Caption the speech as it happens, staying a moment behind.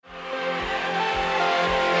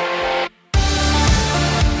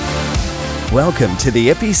Welcome to the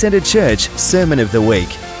Epicenter Church Sermon of the Week.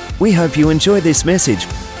 We hope you enjoy this message.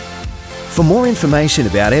 For more information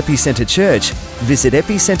about Epicenter Church, visit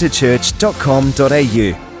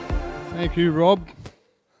epicenterchurch.com.au. Thank you, Rob.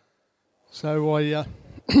 So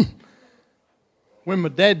when my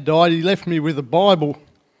dad died, he left me with a Bible,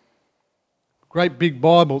 great big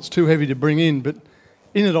Bible. It's too heavy to bring in, but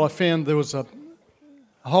in it I found there was a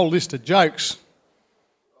whole list of jokes.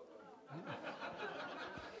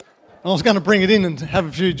 I was going to bring it in and have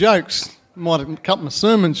a few jokes. Might have cut my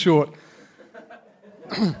sermon short.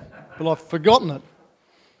 But I've forgotten it.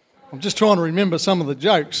 I'm just trying to remember some of the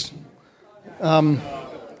jokes. What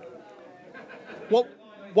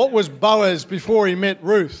was Boaz before he met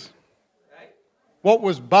Ruth? What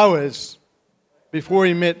was Boaz before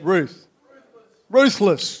he met Ruth?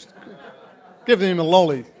 Ruthless. Give him a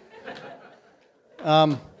lolly.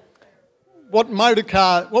 What motor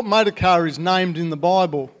car is named in the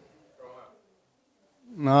Bible?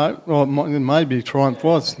 No, well, maybe Triumph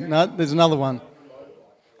was. No, there's another one.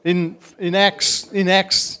 In Acts,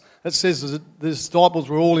 it says that the disciples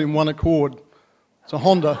were all in one accord. It's a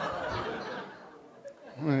Honda.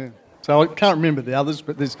 Yeah. So I can't remember the others,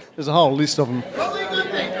 but there's a whole list of them.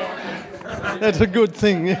 That's a good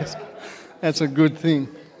thing, yes. That's a good thing.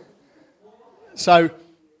 So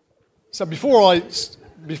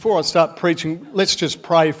before I start preaching, let's just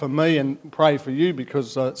pray for me and pray for you,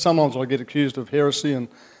 because sometimes I get accused of heresy and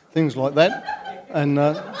things like that. And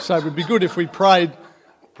so it would be good if we prayed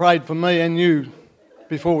for me and you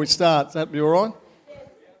before we start. Does that be all right?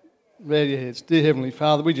 Bow your heads. Dear Heavenly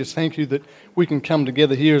Father, we just thank you that we can come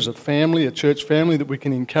together here as a family, a church family, that we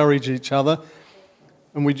can encourage each other.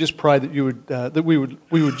 And we just pray that you would,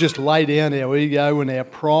 we would just lay down our ego and our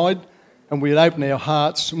pride, and we'd open our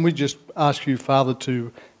hearts, and we just ask you, Father,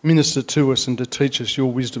 to minister to us and to teach us your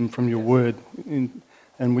wisdom from your word. And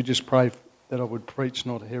we just pray that I would preach,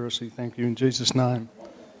 not heresy. Thank you in Jesus' name.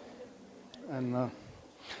 And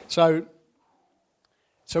so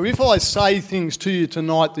if I say things to you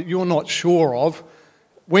tonight that you're not sure of,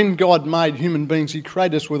 when God made human beings, he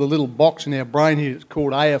created us with a little box in our brain here. It's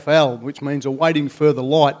called AFL, which means awaiting further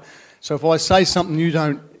light. So if I say something you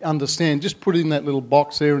don't understand, just put it in that little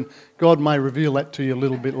box there, and God may reveal that to you a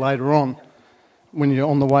little bit later on when you're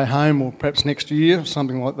on the way home, or perhaps next year,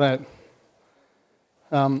 something like that.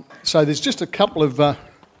 So there's just a couple of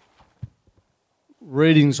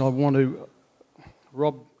readings I want to...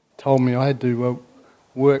 Rob told me I had to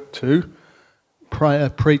work to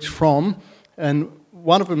preach from, and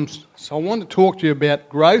one of them... So I want to talk to you about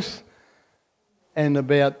growth and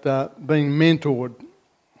about being mentored.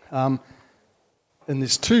 And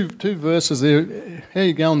there's two verses there. How are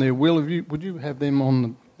you going there, Will? Would you have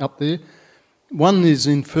them up there? One is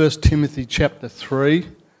in 1 Timothy chapter 3,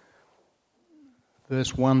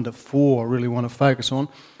 verse 1 to 4, I really want to focus on.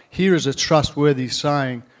 Here is a trustworthy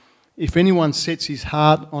saying: if anyone sets his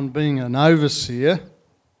heart on being an overseer,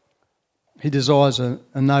 he desires a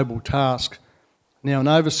noble task. Now an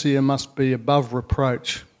overseer must be above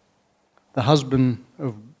reproach, the husband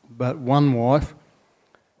of but one wife,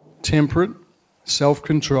 temperate,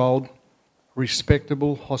 self-controlled,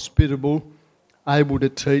 respectable, hospitable, able to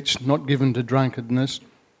teach, not given to drunkenness,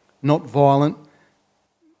 not violent,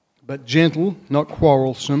 but gentle, not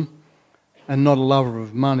quarrelsome, and not a lover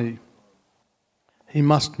of money. He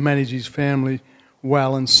must manage his family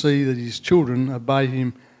well and see that his children obey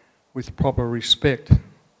him with proper respect.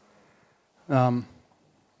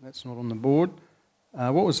 That's not on the board.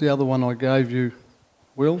 What was the other one I gave you,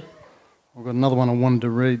 Will? I've got another one I wanted to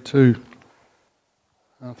read too.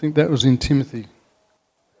 I think that was in Timothy.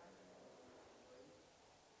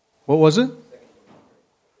 What was it?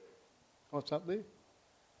 What's up there?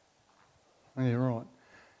 Yeah, right.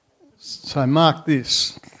 So mark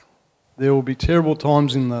this. There will be terrible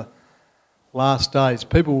times in the last days.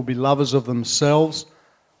 People will be lovers of themselves,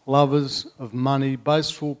 lovers of money,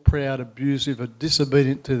 boastful, proud, abusive,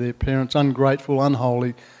 disobedient to their parents, ungrateful,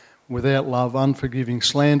 unholy, without love, unforgiving,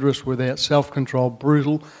 slanderous, without self-control,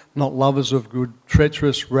 brutal, not lovers of good,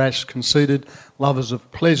 treacherous, rash, conceited, lovers of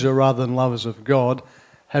pleasure rather than lovers of God,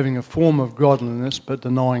 having a form of godliness but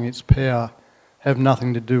denying its power. Have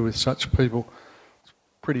nothing to do with such people. It's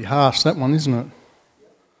pretty harsh, that one, isn't it? I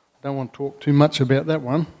don't want to talk too much about that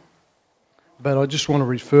one, but I just want to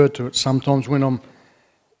refer to it sometimes when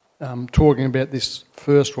I'm talking about this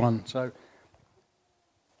first one. So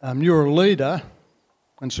you're a leader,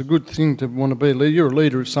 and it's a good thing to want to be a leader. You're a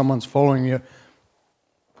leader if someone's following you.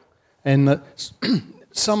 And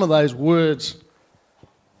some of those words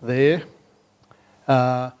there,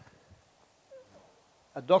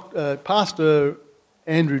 Pastor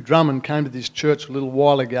Andrew Drummond came to this church a little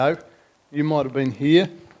while ago, you might have been here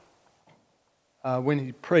when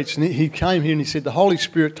he preached. And he came here and he said the Holy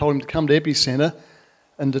Spirit told him to come to Epicenter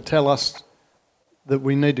and to tell us that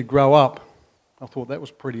we need to grow up. I thought that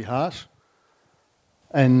was pretty harsh.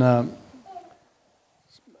 And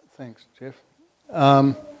thanks, Jeff.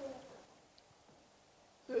 And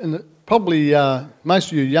probably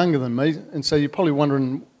most of you are younger than me, and so you're probably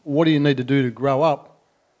wondering, what do you need to do to grow up?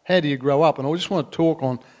 How do you grow up? And I just want to talk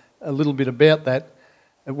on a little bit about that.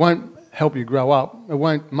 It won't help you grow up. It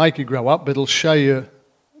won't make you grow up, but it'll show you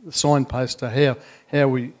the signpost to how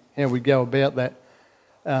we go about that.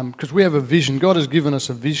 Because we have a vision. God has given us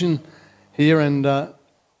a vision here, and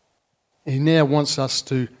He now wants us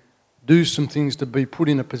to do some things to be put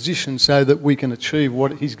in a position so that we can achieve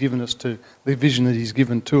what He's given us to, the vision that He's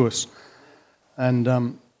given to us.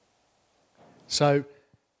 And so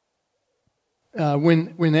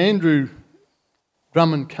when Andrew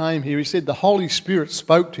Drummond came here, he said the Holy Spirit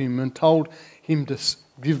spoke to him and told him to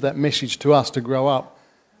give that message to us to grow up.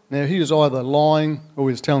 Now, he was either lying or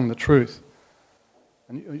he was telling the truth.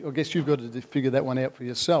 And I guess you've got to figure that one out for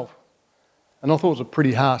yourself. And I thought it was a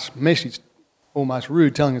pretty harsh message, almost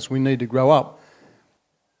rude, telling us we need to grow up.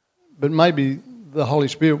 But maybe the Holy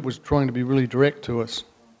Spirit was trying to be really direct to us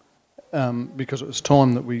because it was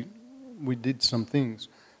time that we did some things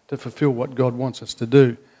to fulfill what God wants us to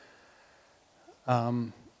do.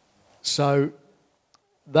 So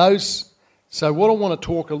what I want to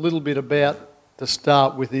talk a little bit about to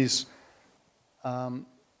start with is in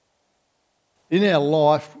our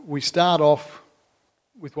life we start off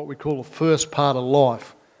with what we call the first part of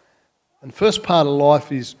life. And first part of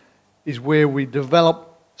life is where we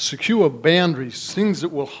develop secure boundaries, things that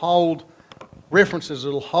will hold, references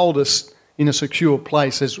that will hold us in a secure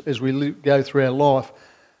place as we go through our life.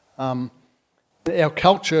 Our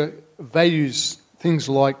culture values things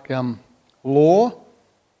like law,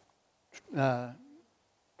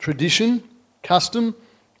 tradition, custom,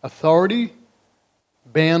 authority,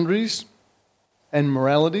 boundaries, and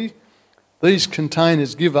morality. These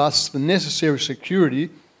containers give us the necessary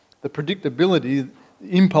security, the predictability, the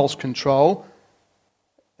impulse control,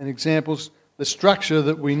 and examples, the structure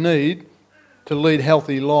that we need to lead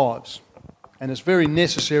healthy lives. And it's very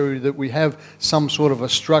necessary that we have some sort of a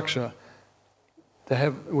structure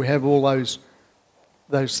we have all those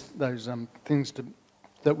things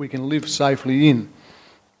that we can live safely in.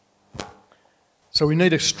 So we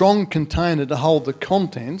need a strong container to hold the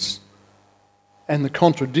contents and the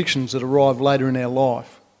contradictions that arrive later in our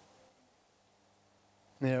life.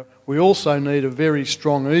 Now, we also need a very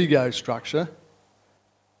strong ego structure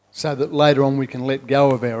so that later on we can let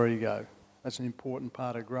go of our ego. That's an important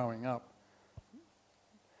part of growing up.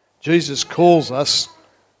 Jesus calls us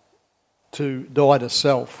to die to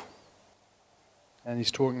self. And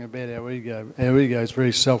he's talking about our ego. Our ego is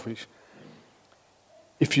very selfish.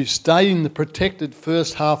 If you stay in the protected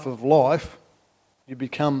first half of life, you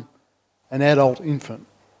become an adult infant.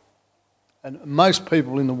 And most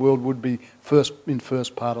people in the world would be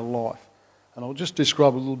first part of life. And I'll just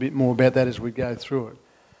describe a little bit more about that as we go through it.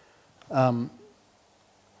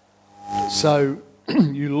 So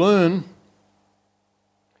you learn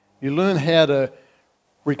how to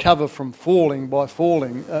recover from falling by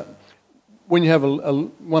falling. When you have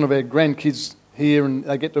one of our grandkids here and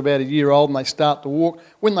they get to about a year old and they start to walk,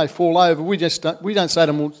 when they fall over, we don't say to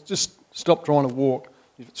them, well, just stop trying to walk.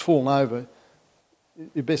 If it's fallen over,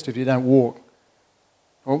 it's best if you don't walk.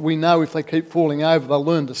 We know if they keep falling over, they'll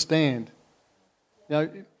learn to stand. You know,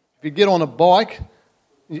 if you get on a bike,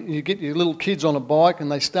 you get your little kids on a bike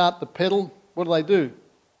and they start to pedal, what do?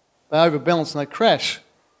 They overbalance and they crash.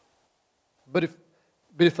 But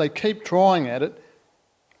if they keep trying at it,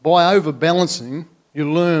 by overbalancing,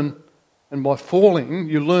 you learn, and by falling,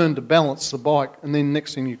 you learn to balance the bike, and then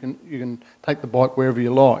next thing you can take the bike wherever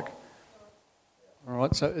you like. All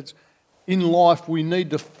right, so it's in life we need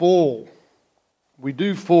to fall. We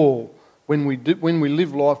do fall. When we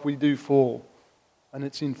live life, we do fall, and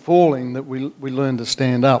it's in falling that we learn to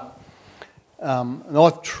stand up. And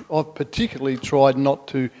I've particularly tried not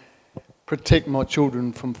to protect my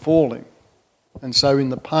children from falling. And so in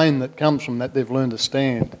the pain that comes from that, they've learned to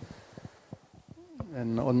stand.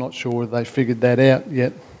 And I'm not sure whether they figured that out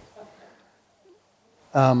yet.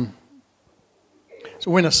 So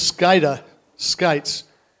when a skater skates,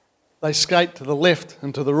 they skate to the left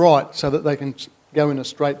and to the right so that they can go in a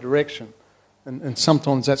straight direction. And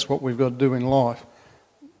sometimes that's what we've got to do in life.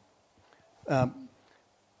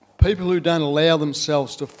 People who don't allow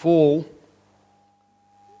themselves to fall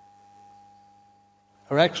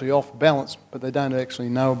are actually off balance, but they don't actually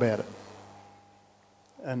know about it.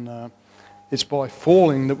 And it's by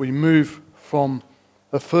falling that we move from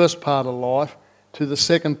the first part of life to the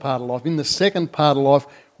second part of life. In the second part of life,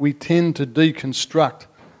 we tend to deconstruct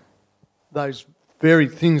those very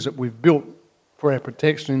things that we've built for our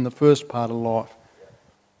protection in the first part of life.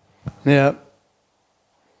 Now,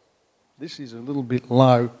 this is a little bit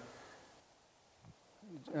low.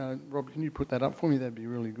 Rob, can you put that up for me? That'd be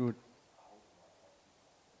really good.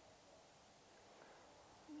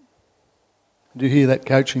 Did you hear that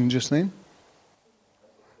coaching just then?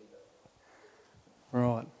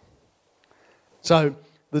 Right. So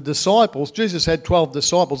the disciples, Jesus had 12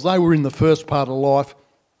 disciples. They were in the first part of life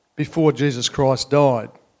before Jesus Christ died.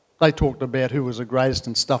 They talked about who was the greatest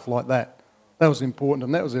and stuff like that. That was important,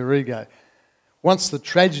 and that was their ego. Once the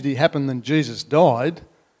tragedy happened and Jesus died,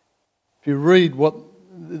 if you read what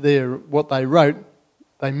they wrote,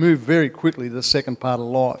 they moved very quickly to the second part of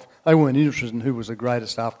life. They weren't interested in who was the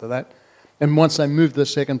greatest after that. And once they moved to the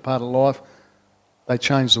second part of life, they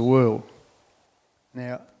changed the world.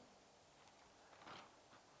 Now,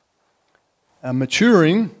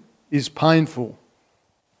 maturing is painful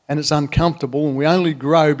and it's uncomfortable, and we only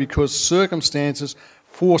grow because circumstances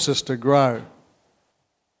force us to grow.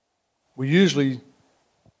 We usually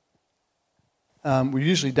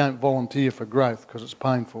don't volunteer for growth because it's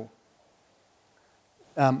painful.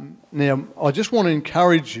 Now, I just want to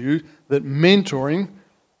encourage you that mentoring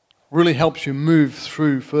really helps you move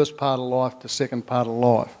through first part of life to second part of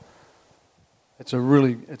life. It's a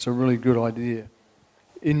really good idea.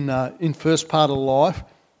 In first part of life,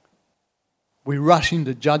 we rush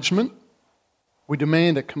into judgment. We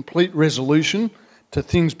demand a complete resolution to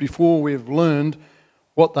things before we have learned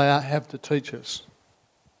what they have to teach us.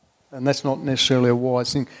 And that's not necessarily a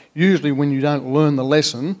wise thing. Usually when you don't learn the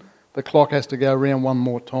lesson, the clock has to go around one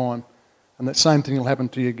more time. And that same thing will happen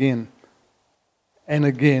to you again and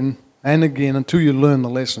again and again until you learn the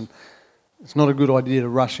lesson. It's not a good idea to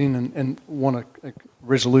rush in and want a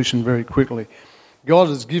resolution very quickly. God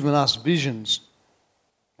has given us visions.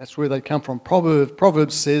 That's where they come from.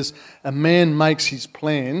 Proverbs says, a man makes his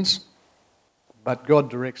plans, but God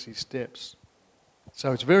directs his steps.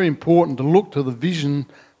 So it's very important to look to the vision,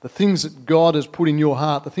 the things that God has put in your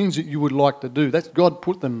heart, the things that you would like to do. That's God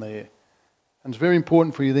put them there. And it's very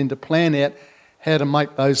important for you then to plan out how to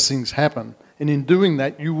make those things happen. And in doing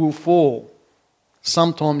that, you will fall.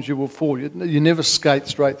 Sometimes you will fall. You never skate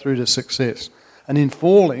straight through to success. And in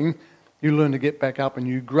falling, you learn to get back up and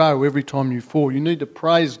you grow every time you fall. You need to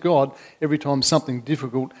praise God every time something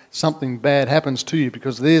difficult, something bad happens to you,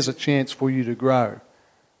 because there's a chance for you to grow.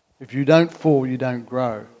 If you don't fall, you don't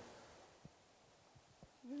grow.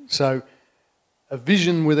 So a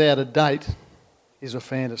vision without a date is a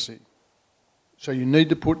fantasy. So you need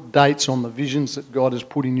to put dates on the visions that God has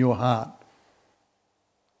put in your heart.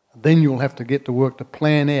 Then you'll have to get to work to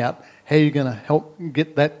plan out how you're going to help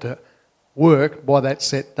get that to work by that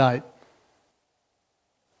set date.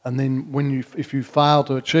 And then if you fail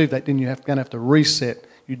to achieve that, then you're going to have to reset.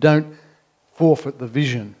 You don't forfeit the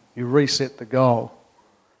vision. You reset the goal.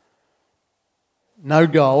 No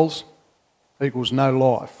goals equals no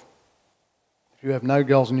life. If you have no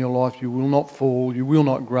goals in your life, you will not fall, you will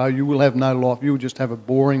not grow, you will have no life. You will just have a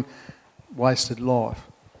boring, wasted life.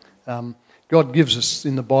 God gives us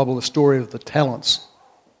in the Bible the story of the talents.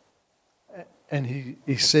 And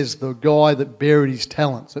he says the guy that buried his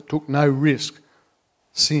talents, that took no risk,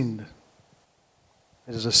 sinned.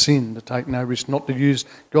 It is a sin to take no risk, not to use.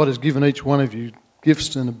 God has given each one of you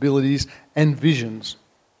gifts and abilities and visions,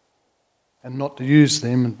 and not to use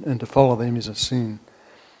them and to follow them is a sin.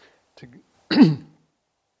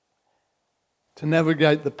 To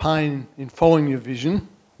navigate the pain in following your vision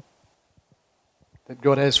that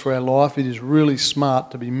God has for our life, it is really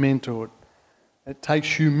smart to be mentored. It takes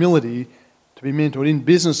humility to be mentored. In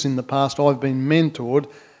business in the past, I've been mentored,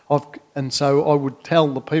 and so I would tell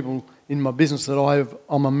the people in my business that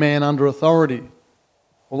I'm a man under authority.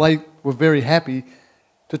 Well, they were very happy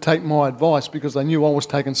to take my advice because they knew I was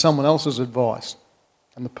taking someone else's advice.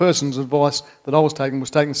 And the person's advice that I was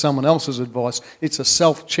taking someone else's advice. It's a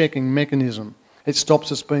self-checking mechanism. It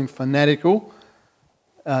stops us being fanatical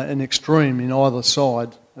and extreme in either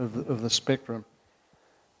side of the spectrum.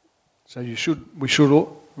 So we should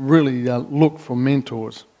really look for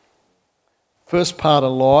mentors. First part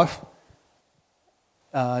of life,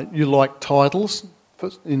 you like titles.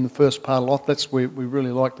 In the first part of life, that's where we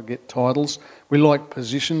really like to get titles. We like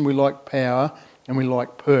position, we like power, and we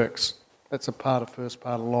like perks. That's a part of first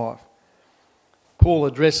part of life. Paul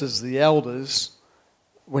addresses the elders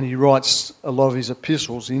when he writes a lot of his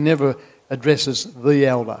epistles. He never addresses the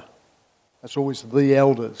elder. That's always the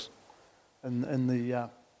elders. And the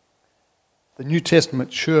New Testament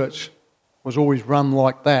church was always run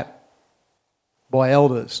like that. by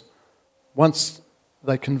elders. Once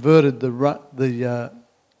they converted the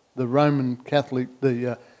Roman Catholic,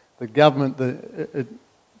 the government, it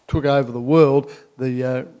took over the world.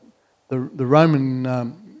 The Roman,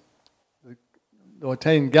 the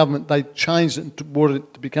Italian government, they changed it and brought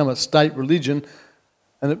it to become a state religion,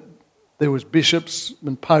 and there was bishops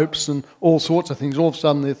and popes and all sorts of things. All of a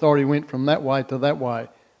sudden, the authority went from that way to that way.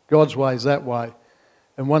 God's way is that way,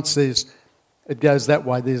 and once it goes that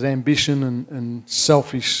way, there's ambition and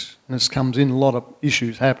selfishness comes in. A lot of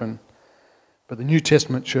issues happen, but the New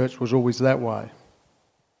Testament church was always that way.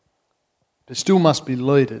 There still must be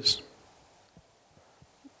leaders,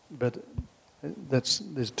 but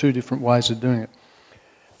there's two different ways of doing it.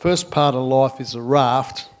 First part of life is a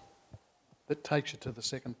raft that takes you to the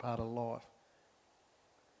second part of life.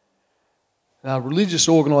 Now, religious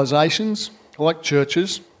organisations, like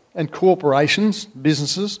churches, and corporations,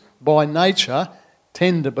 businesses, by nature,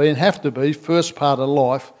 tend to be and have to be first part of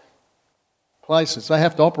life places. They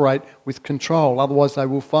have to operate with control, otherwise they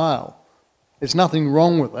will fail. There's nothing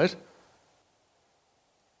wrong with it,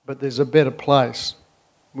 but there's a better place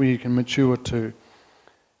where you can mature to.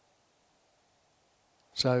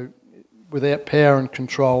 So without power and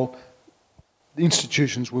control, the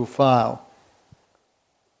institutions will fail.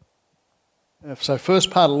 So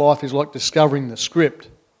first part of life is like discovering the script.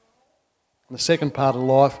 And the second part of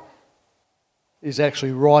life is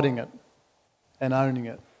actually writing it and owning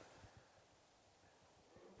it.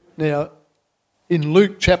 Now, in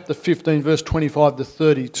Luke chapter 15, verse 25 to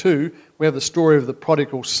 32, we have the story of the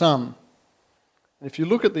prodigal son. And if you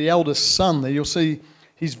look at the eldest son there, you'll see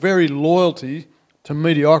his very loyalty to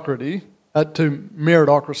meritocracy,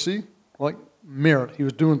 like merit. He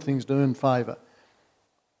was doing things to earn favour.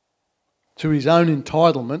 To his own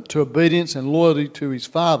entitlement, to obedience and loyalty to his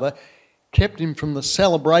father, kept him from the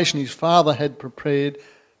celebration his father had prepared,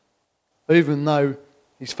 even though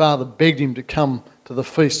his father begged him to come to the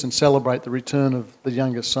feast and celebrate the return of the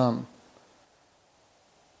younger son.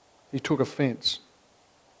 He took offence.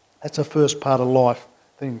 That's a first part of life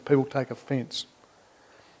thing. People take offence.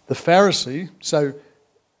 The Pharisee, so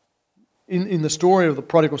in the story of the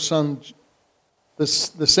prodigal son, the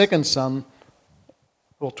second son,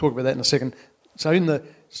 we'll talk about that in a second. So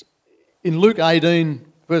in Luke 18,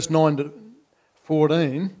 verse 9 to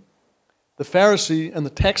 14, the Pharisee and the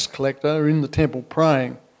tax collector are in the temple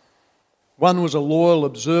praying. One was a loyal,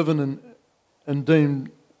 observant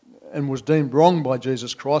and was deemed wrong by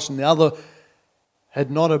Jesus Christ, and the other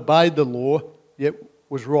had not obeyed the law, yet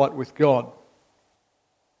was right with God.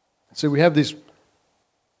 So we have this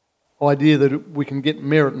idea that we can get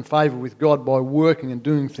merit and favour with God by working and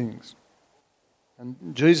doing things.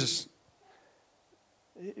 And Jesus,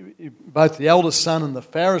 both the eldest son and the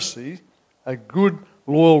Pharisee, are good,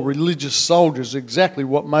 loyal, religious soldiers, exactly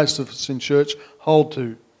what most of us in church hold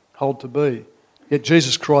to be. Yet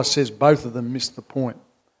Jesus Christ says both of them missed the point.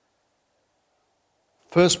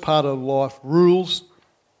 First part of life, rules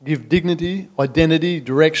give dignity, identity,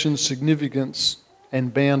 direction, significance,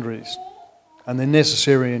 and boundaries. And they're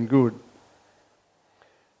necessary and good.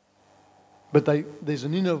 But there's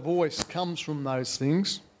an inner voice that comes from those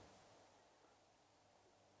things,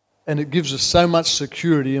 and it gives us so much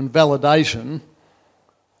security and validation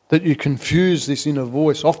that you confuse this inner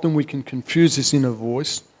voice. Often we can confuse this inner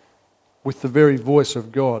voice with the very voice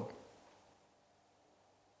of God.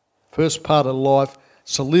 First part of life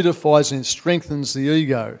solidifies and strengthens the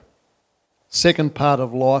ego. Second part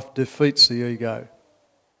of life defeats the ego.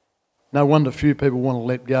 No wonder few people want to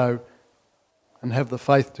let go and have the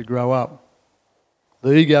faith to grow up.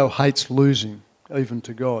 The ego hates losing, even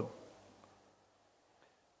to God.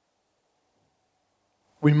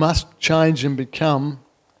 We must change and become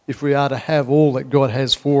if we are to have all that God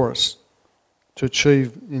has for us to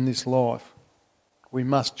achieve in this life. We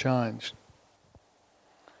must change.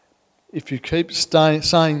 If you keep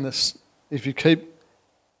saying this, if you keep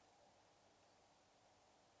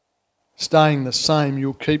staying the same,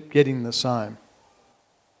 you'll keep getting the same.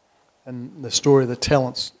 And the story of the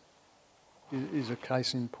talents is a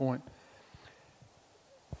case in point.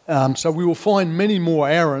 So we will find many more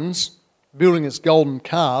Aarons building us golden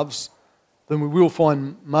calves than we will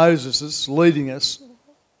find Moses leading us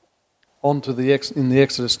onto in the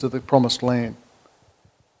Exodus to the promised land.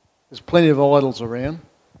 There's plenty of idols around.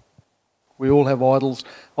 We all have idols.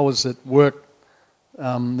 I was at work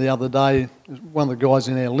the other day. One of the guys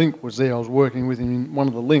in our link was there. I was working with him in one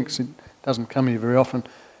of the links. It doesn't come here very often.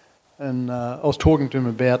 And I was talking to him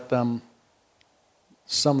about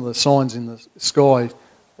some of the signs in the sky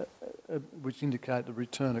which indicate the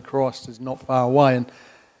return of Christ is not far away. And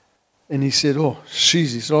And he said, oh,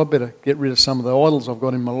 jeez, he said, I better get rid of some of the idols I've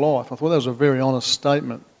got in my life. I thought that was a very honest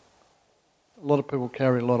statement. A lot of people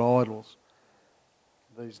carry a lot of idols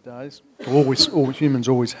these days. All humans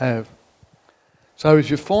always have. So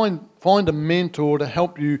if you find a mentor to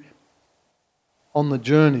help you on the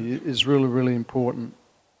journey is really, really important.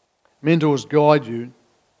 Mentors guide you.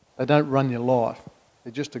 They don't run your life.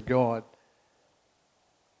 They're just a guide.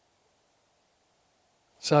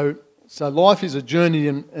 So life is a journey,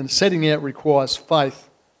 and setting out requires faith.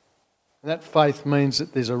 And that faith means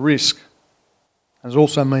that there's a risk. And it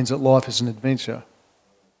also means that life is an adventure.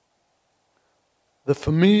 The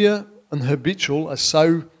familiar and the habitual are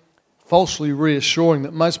so falsely reassuring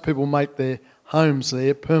that most people make their homes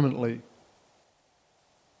there permanently.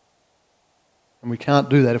 And we can't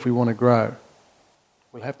do that if we want to grow.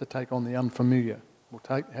 We'll have to take on the unfamiliar. We'll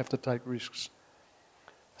have to take risks.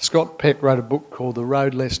 Scott Peck wrote a book called The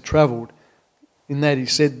Road Less Travelled. In that he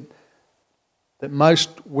said that most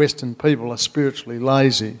Western people are spiritually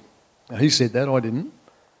lazy. Now he said that, I didn't.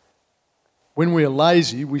 When we are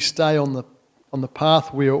lazy, we stay on the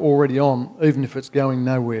path we are already on, even if it's going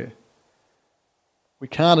nowhere. We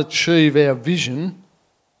can't achieve our vision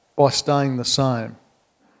by staying the same.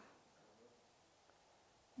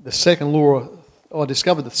 I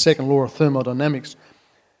discovered the second law of thermodynamics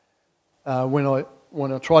when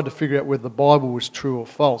I tried to figure out whether the Bible was true or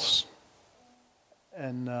false.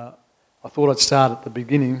 And I thought I'd start at the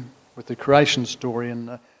beginning with the creation story, and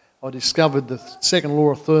I discovered the second law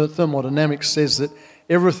of thermodynamics says that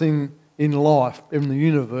everything in life, in the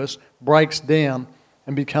universe, breaks down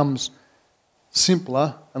and becomes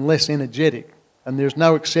simpler and less energetic. And there's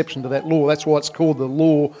no exception to that law. That's why it's called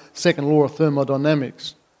the second law of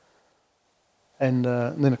thermodynamics. And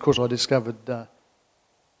then, of course, I discovered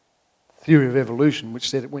theory of evolution, which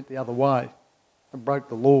said it went the other way and broke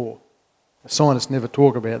the law. The scientists never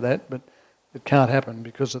talk about that, but it can't happen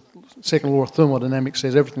because the second law of thermodynamics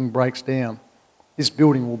says everything breaks down. This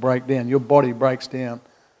building will break down. Your body breaks down.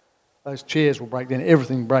 Those chairs will break down.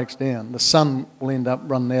 Everything breaks down. The sun will end up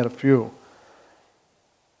running out of fuel.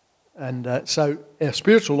 And so our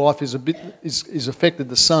spiritual life is affected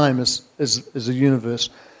the same as the universe.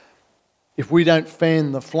 If we don't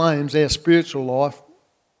fan the flames, our spiritual life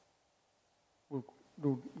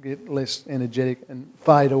will get less energetic and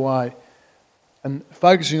fade away. And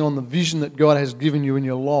focusing on the vision that God has given you in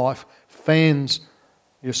your life fans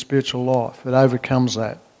your spiritual life. It overcomes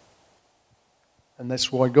that. And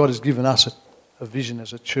that's why God has given us a vision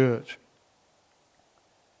as a church.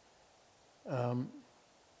 So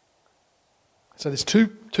there's two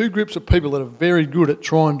groups of people that are very good at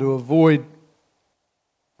trying to avoid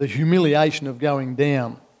the humiliation of going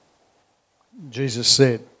down, Jesus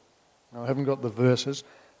said. Now, I haven't got the verses,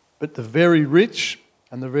 but the very rich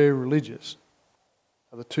and the very religious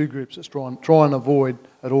are the two groups that try and avoid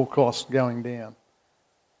at all costs going down.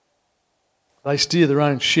 They steer their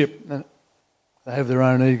own ship. They have their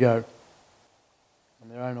own ego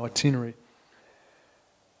and their own itinerary.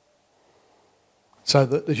 So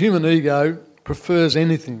the human ego prefers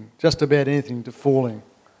anything, just about anything, to falling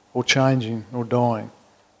or changing or dying.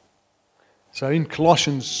 So in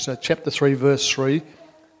Colossians chapter 3, verse 3,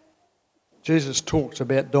 Jesus talks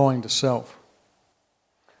about dying to self.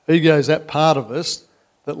 Ego is that part of us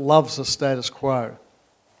that loves the status quo,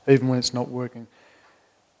 even when it's not working.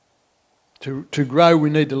 To grow, we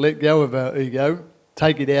need to let go of our ego,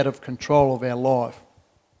 take it out of control of our life.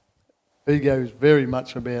 Ego is very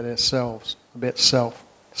much about ourselves, about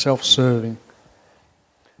self-serving.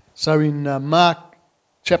 So in Mark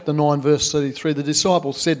chapter 9, verse 33, the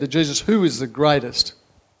disciples said to Jesus, "Who is the greatest?"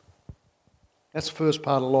 That's the first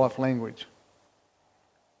part of life language.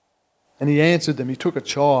 And he answered them. He took a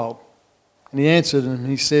child and he answered them and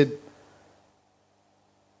he said,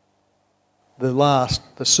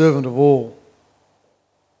 the servant of all,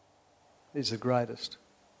 is the greatest.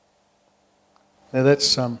 Now that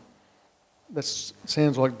sounds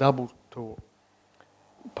like double talk.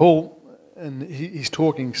 Paul, and he's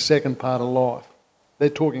talking second part of life. They're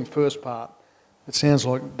talking first part. It sounds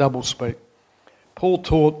like double speak. Paul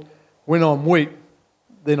taught, when I'm weak,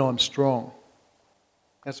 then I'm strong.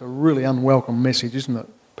 That's a really unwelcome message, isn't it?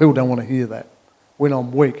 People don't want to hear that. When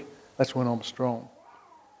I'm weak, that's when I'm strong.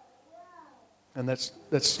 And that's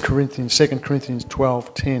 2 Corinthians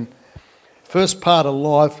 12:10. First part of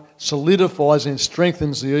life solidifies and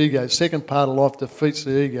strengthens the ego. Second part of life defeats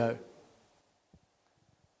the ego.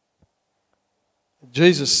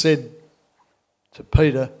 Jesus said to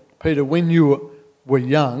Peter, when you were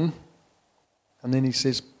young, and then he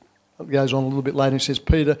says, it goes on a little bit later, he says,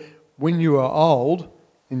 Peter, when you are old,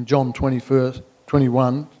 in John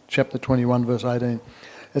 21, chapter 21, verse 18,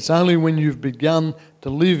 It's only when you've begun to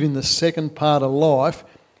live in the second part of life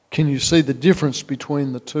can you see the difference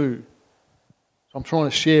between the two. I'm trying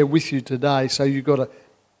to share with you today so you've got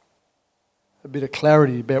a bit of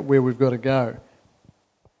clarity about where we've got to go.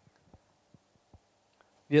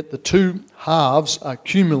 Yet the two halves are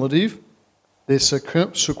cumulative, they're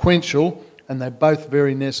sequential, and they're both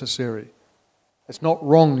very necessary. It's not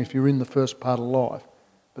wrong if you're in the first part of life,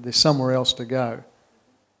 but there's somewhere else to go.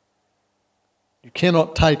 You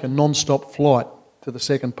cannot take a non-stop flight to the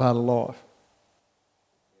second part of life.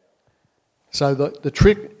 So the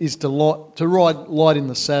trick is to ride light in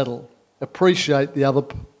the saddle, appreciate the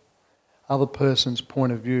other person's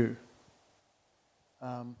point of view.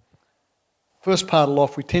 First part of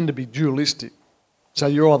life, we tend to be dualistic. So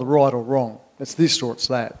you're either right or wrong. It's this or it's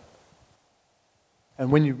that.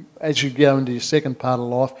 And as you go into your second part of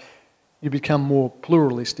life, you become more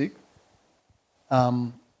pluralistic,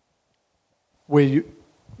 where you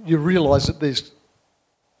realise that there's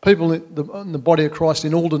people in the body of Christ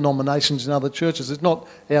in all denominations and other churches. It's not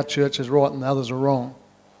our church is right and the others are wrong.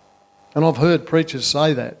 And I've heard preachers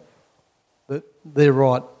say that they're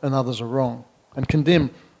right and others are wrong, and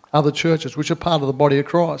condemn other churches which are part of the body of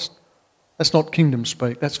Christ. That's not kingdom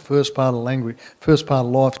speak. That's first part of language, first part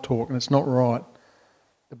of life talk, and it's not right.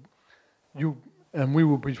 And we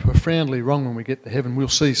will be profoundly wrong when we get to heaven. We'll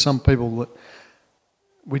see some people that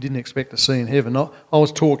we didn't expect to see in heaven. I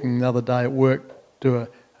was talking the other day at work to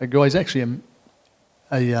a guy. He's actually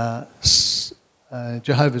a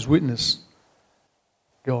Jehovah's Witness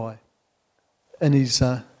guy, and he's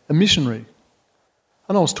a missionary.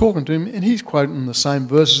 And I was talking to him, and he's quoting the same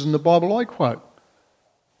verses in the Bible I quote.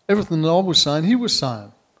 Everything that I was saying, he was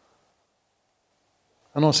saying.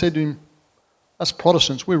 And I said to him, us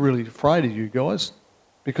Protestants, we're really afraid of you guys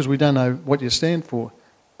because we don't know what you stand for.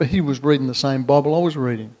 But he was reading the same Bible I was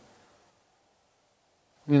reading.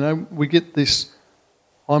 You know, we get this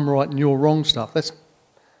I'm right and you're wrong stuff.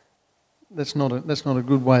 That's not a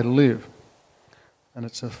good way to live. And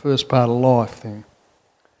it's a first part of life thing.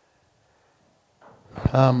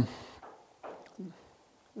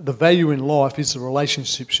 The value in life is the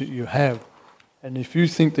relationships that you have. And if you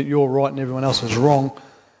think that you're right and everyone else is wrong,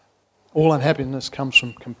 all unhappiness comes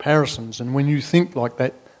from comparisons. And when you think like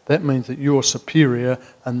that, that means that you're superior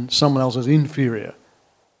and someone else is inferior.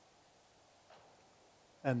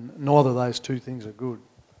 And neither of those two things are good.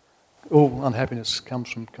 All unhappiness comes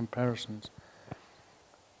from comparisons.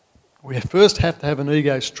 We first have to have an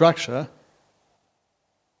ego structure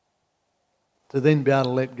to then be able to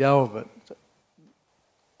let go of it,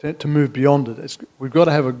 to move beyond it. We've got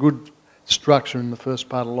to have a good structure in the first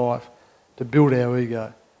part of life to build our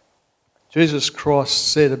ego. Jesus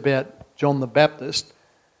Christ said about John the Baptist,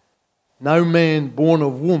 no man born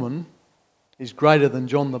of woman is greater than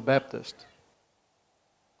John the Baptist.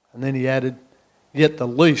 And then he added, yet the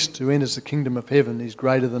least who enters the kingdom of heaven is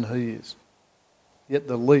greater than he is. Yet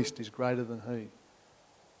the least is greater than he.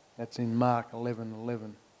 That's in Mark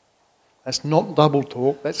 11:11. That's not double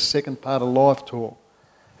talk, that's second part of life talk.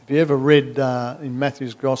 Have you ever read in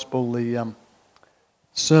Matthew's Gospel the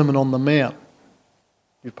Sermon on the Mount?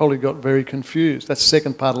 You've probably got very confused. That's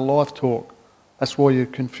second part of life talk. That's why you're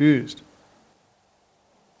confused.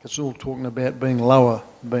 It's all talking about being lower,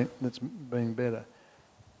 that's being better.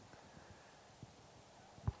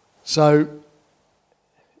 So,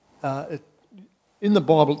 in the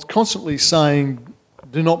Bible, it's constantly saying,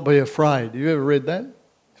 do not be afraid. Have you ever read that?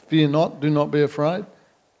 Fear not, do not be afraid.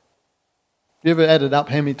 You ever added up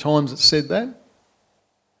how many times it said that?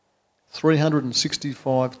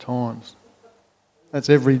 365 times. That's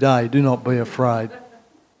every day, do not be afraid.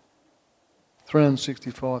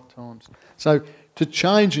 365 times. So to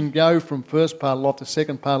change and go from first part of life to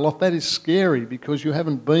second part of life, that is scary because you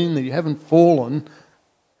haven't been there, you haven't fallen,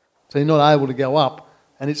 so you're not able to go up,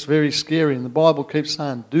 and it's very scary. And the Bible keeps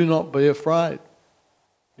saying, do not be afraid.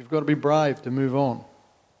 You've got to be brave to move on.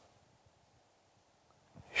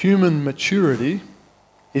 Human maturity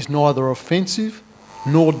is neither offensive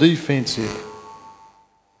nor defensive.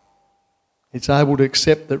 It's able to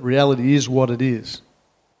accept that reality is what it is.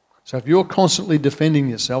 So if you're constantly defending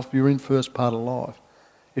yourself, you're in first part of life.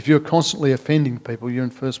 If you're constantly offending people, you're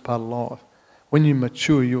in first part of life. When you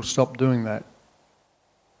mature, you'll stop doing that.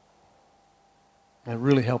 And it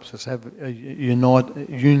really helps us have a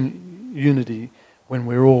unity when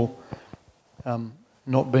we're all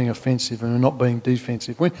not being offensive and not being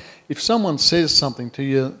defensive. If someone says something to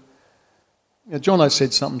you, Jono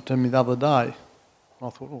said something to me the other day. I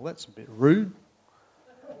thought, well, that's a bit rude.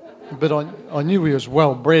 But I knew he was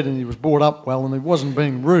well bred and he was brought up well and he wasn't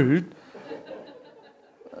being rude.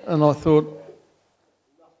 And I thought,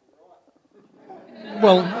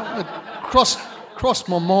 Well, it crossed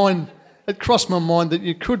my mind. It crossed my mind that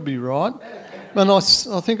you could be right. And I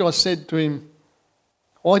think I said to him,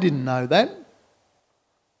 I didn't know that.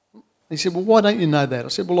 He said, well, why don't you know that? I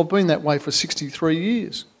said, well, I've been that way for 63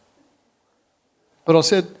 years. But I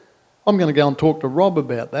said, I'm going to go and talk to Rob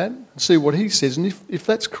about that and see what he says. And if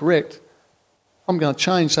that's correct, I'm going to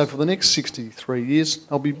change. So for the next 63 years,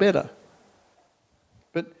 I'll be better.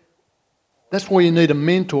 But that's why you need a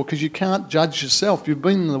mentor, because you can't judge yourself. You've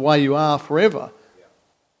been the way you are forever.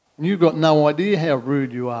 And you've got no idea how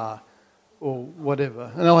rude you are or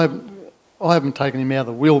whatever. And I haven't taken him out of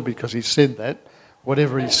the will because he said that,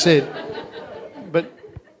 whatever he said. But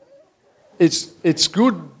it's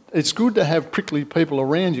good to have prickly people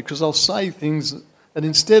around you, because they'll say things that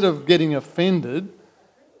instead of getting offended,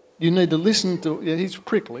 you need to listen to. Yeah, he's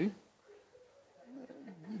prickly.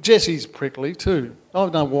 Jesse's prickly too. I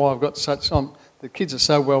don't know why I've got such. The kids are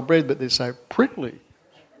so well bred, but they're so prickly.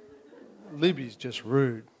 Libby's just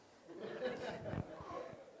rude.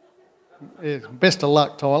 Yeah, best of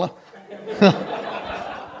luck, Tyler.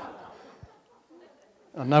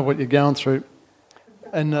 I know what you're going through.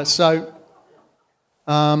 And yeah,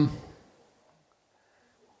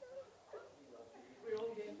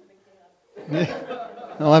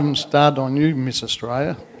 I haven't started on you, Miss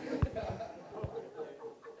Australia.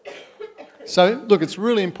 So, look, it's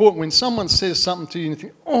really important when someone says something to you and you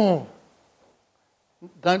think, oh,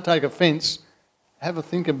 don't take offence. Have a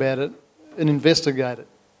think about it and investigate it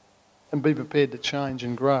and be prepared to change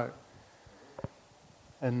and grow.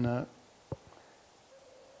 And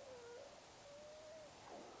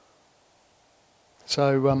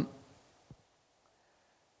so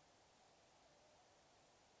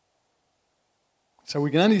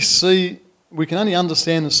we can only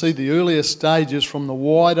understand and see the earlier stages from the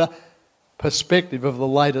wider perspective of the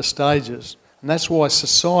later stages. And that's why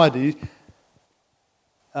society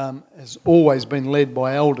has always been led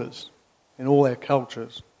by elders in all our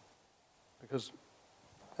cultures. Because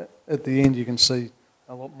at the end you can see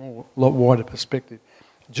a lot wider perspective.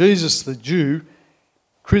 Jesus, the Jew,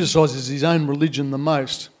 criticises his own religion the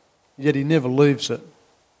most, yet he never leaves it.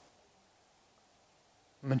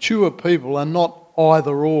 Mature people are not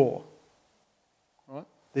either or. Right?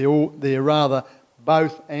 They're rather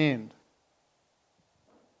both and.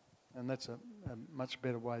 And that's a much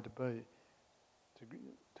better way to be,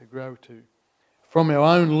 to grow to. From our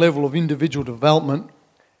own level of individual development,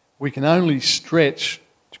 we can only stretch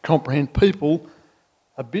to comprehend people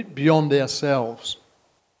a bit beyond ourselves.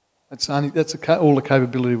 That's all the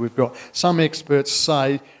capability we've got. Some experts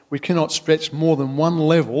say we cannot stretch more than one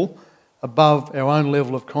level above our own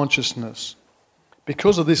level of consciousness.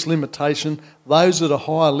 Because of this limitation, those at a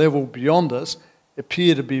higher level beyond us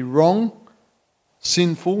appear to be wrong,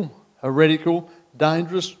 sinful, heretical,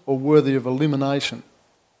 dangerous, or worthy of elimination.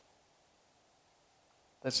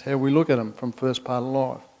 That's how we look at them from first part of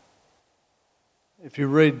life. If you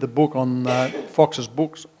read the book on Fox's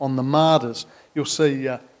books on the martyrs, you'll see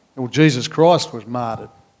Jesus Christ was martyred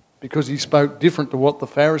because he spoke different to what the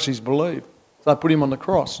Pharisees believed. So they put him on the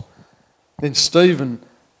cross. Then Stephen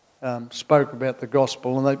spoke about the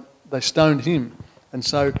gospel and they stoned him. And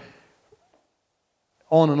so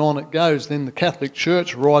on and on it goes. Then the Catholic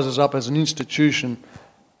Church rises up as an institution.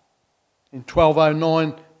 In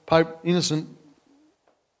 1209, Pope Innocent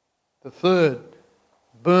III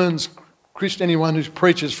burns anyone who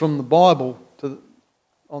preaches from the Bible,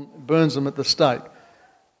 burns them at the stake.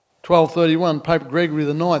 1231, Pope Gregory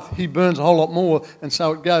IX, he burns a whole lot more, and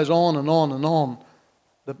so it goes on and on and on.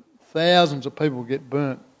 The thousands of people get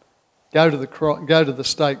burnt, go to the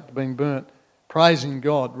stake being burnt, praising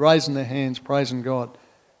God, raising their hands, praising God,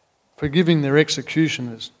 forgiving their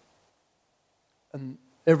executioners. And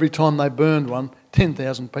every time they burned one,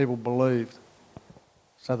 10,000 people believed.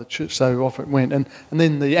 So off it went. And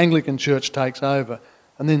then the Anglican Church takes over.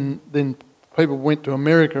 And then people went to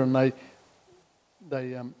America and they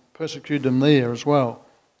persecuted them there as well.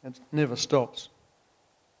 It never stops.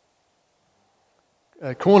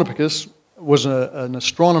 Copernicus was an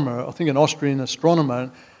astronomer, I think an Austrian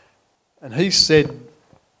astronomer, and he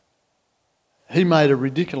made a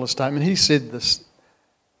ridiculous statement. He said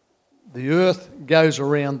the earth goes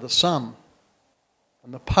around the sun.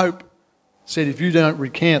 And the Pope said, if you don't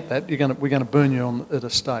recant that, we're going to burn you at a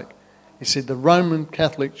stake. He said, the Roman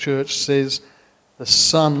Catholic Church says the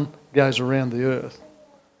sun goes around the earth.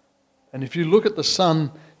 And if you look at the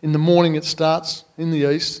sun, in the morning it starts in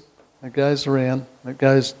the east, it goes around, and it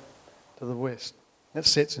goes to the west. It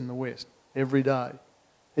sets in the west every day.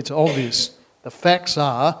 It's obvious. The facts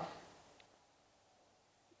are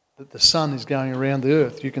that the sun is going around the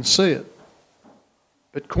earth. You can see it.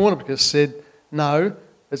 But Copernicus said No,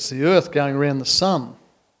 it's the earth going around the sun.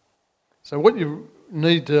 So what you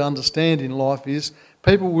need to understand in life is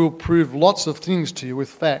people will prove lots of things to you with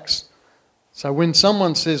facts. So when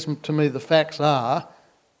someone says to me the facts are,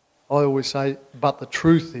 I always say, but the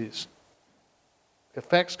truth is. The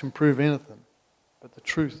facts can prove anything, but the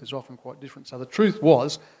truth is often quite different. So the truth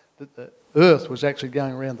was that the earth was actually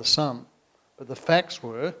going around the sun, but the facts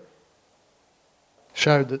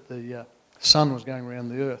showed that the sun was going around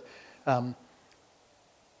the earth.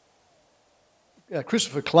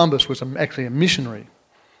 Christopher Columbus was actually a missionary,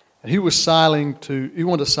 and he wanted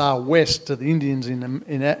to sail west to the Indians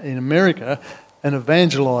in America and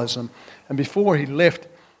evangelise them. And before he left,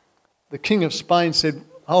 the King of Spain said,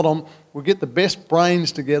 hold on, we'll get the best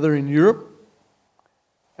brains together in Europe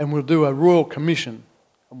and we'll do a royal commission.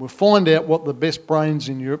 And we'll find out what the best brains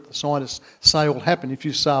in Europe, the scientists, say will happen if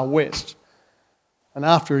you sail west. And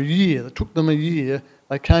after a year, it took them a year,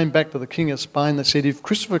 they came back to the King of Spain. They said, if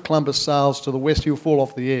Christopher Columbus sails to the west, he'll fall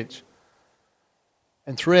off the edge.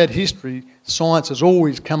 And throughout history, science has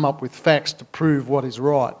always come up with facts to prove what is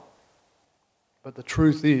right. But the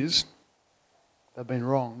truth is, they've been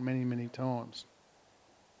wrong many, many times.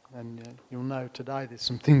 And you'll know today there's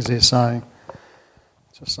some things they're saying.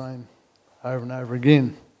 It's the same over and over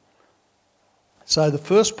again. So the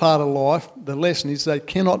first part of life, the lesson is they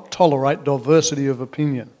cannot tolerate diversity of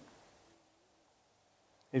opinion.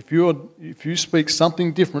 If you speak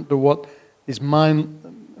something different to what is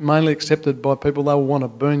mainly accepted by people, they'll want to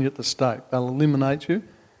burn you at the stake. They'll eliminate you,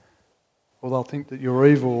 or they'll think that you're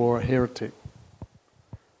evil or a heretic.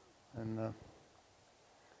 And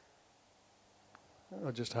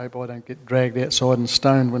I just hope I don't get dragged outside and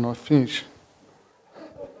stoned when I finish.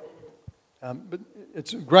 But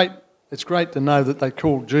it's great to know that they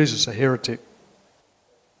called Jesus a heretic,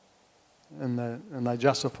 and they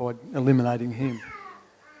justified eliminating him.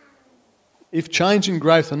 If change and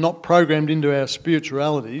growth are not programmed into our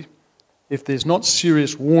spirituality, if there's not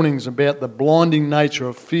serious warnings about the blinding nature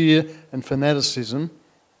of fear and fanaticism,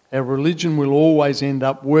 our religion will always end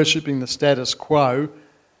up worshipping the status quo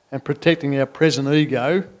and protecting our present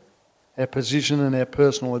ego, our position and our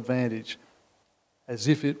personal advantage, as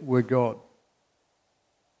if it were God.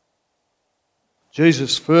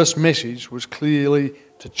 Jesus' first message was clearly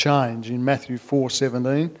to change in Matthew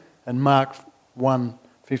 4:17 and Mark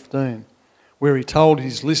 1:15, where he told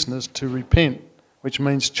his listeners to repent, which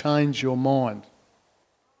means change your mind.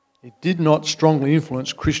 It did not strongly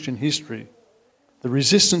influence Christian history. The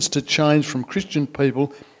resistance to change from Christian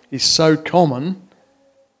people is so common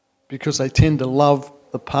because they tend to love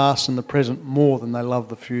the past and the present more than they love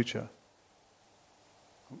the future.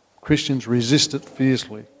 Christians resist it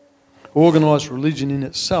fiercely. Organised religion in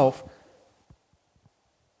itself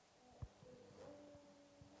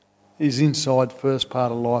is inside first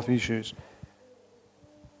part of life issues.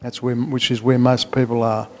 Which is where most people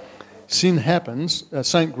are. Sin happens.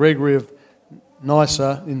 St. Gregory of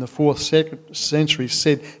Nyssa in the 4th century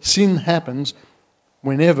said, sin happens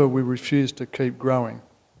whenever we refuse to keep growing.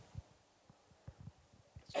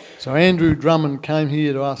 So Andrew Drummond came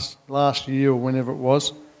here to us last year or whenever it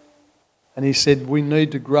was, and he said, we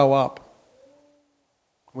need to grow up.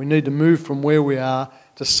 We need to move from where we are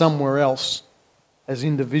to somewhere else as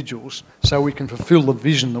individuals so we can fulfil the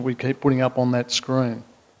vision that we keep putting up on that screen.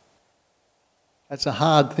 That's a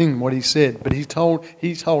hard thing, what he said, but he told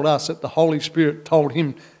us that the Holy Spirit told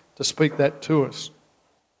him to speak that to us.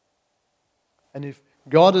 And if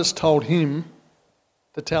God has told him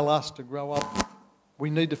to tell us to grow up, we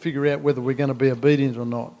need to figure out whether we're going to be obedient or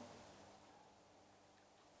not.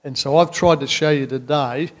 And so I've tried to show you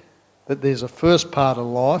today that there's a first part of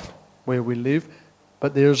life where we live,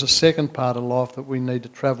 but there is a second part of life that we need to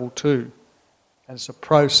travel to. And it's a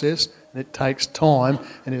process, and it takes time,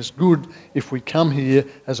 and it's good if we come here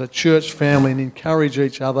as a church family and encourage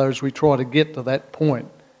each other as we try to get to that point,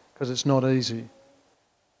 because it's not easy.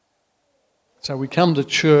 So we come to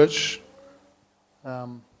church.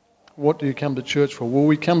 What do you come to church for? Well,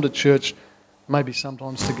 we come to church maybe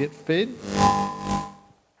sometimes to get fed,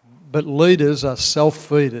 but leaders are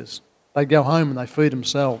self-feeders. They go home and they feed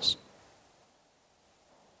themselves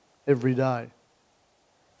every day.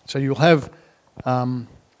 So you'll have... I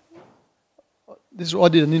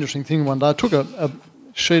did an interesting thing one day. I took a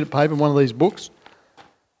sheet of paper, one of these books,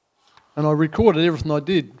 and I recorded everything I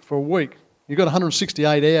did for a week. You've got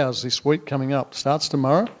 168 hours this week coming up. Starts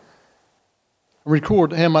tomorrow.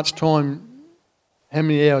 Record how much time, how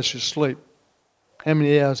many hours you sleep, how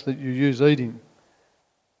many hours that you use eating,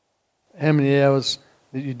 how many hours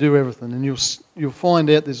that you do everything, and you'll find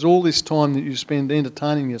out there's all this time that you spend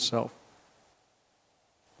entertaining yourself.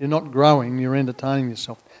 You're not growing, you're entertaining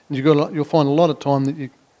yourself. And you'll find a lot of time that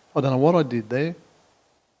I don't know what I did there.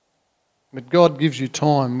 But God gives you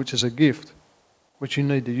time, which is a gift, which you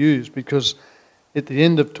need to use, because at the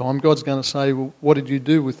end of time, God's going to say, well, what did you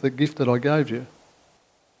do with the gift that I gave you?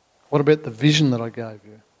 What about the vision that I gave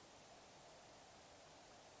you?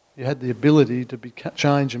 You had the ability to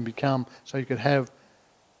change and become so you could have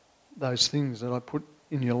those things that I put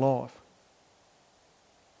in your life.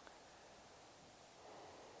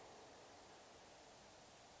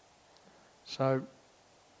 So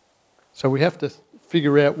we have to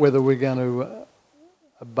figure out whether we're going to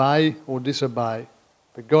obey or disobey.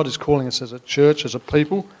 But God is calling us as a church, as a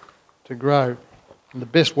people, to grow. And the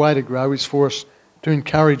best way to grow is for us to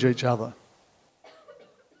encourage each other.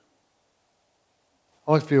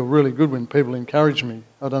 I feel really good when people encourage me.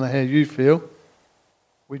 I don't know how you feel.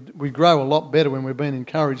 We grow a lot better when we're being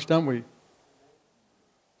encouraged, don't we?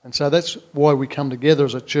 And so that's why we come together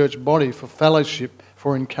as a church body, for fellowship,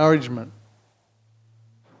 for encouragement.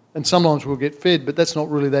 And sometimes we'll get fed, but that's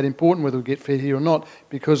not really that important whether we get fed here or not,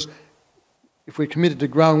 because if we're committed to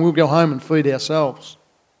growing, we'll go home and feed ourselves.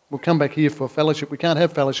 We'll come back here for fellowship. We can't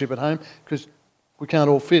have fellowship at home because we can't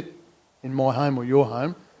all fit in my home or your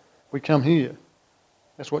home. We come here.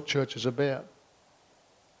 That's what church is about.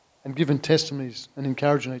 And giving testimonies and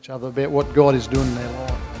encouraging each other about what God is doing in their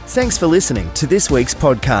life. Thanks for listening to this week's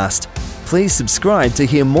podcast. Please subscribe to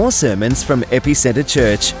hear more sermons from Epicenter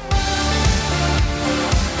Church.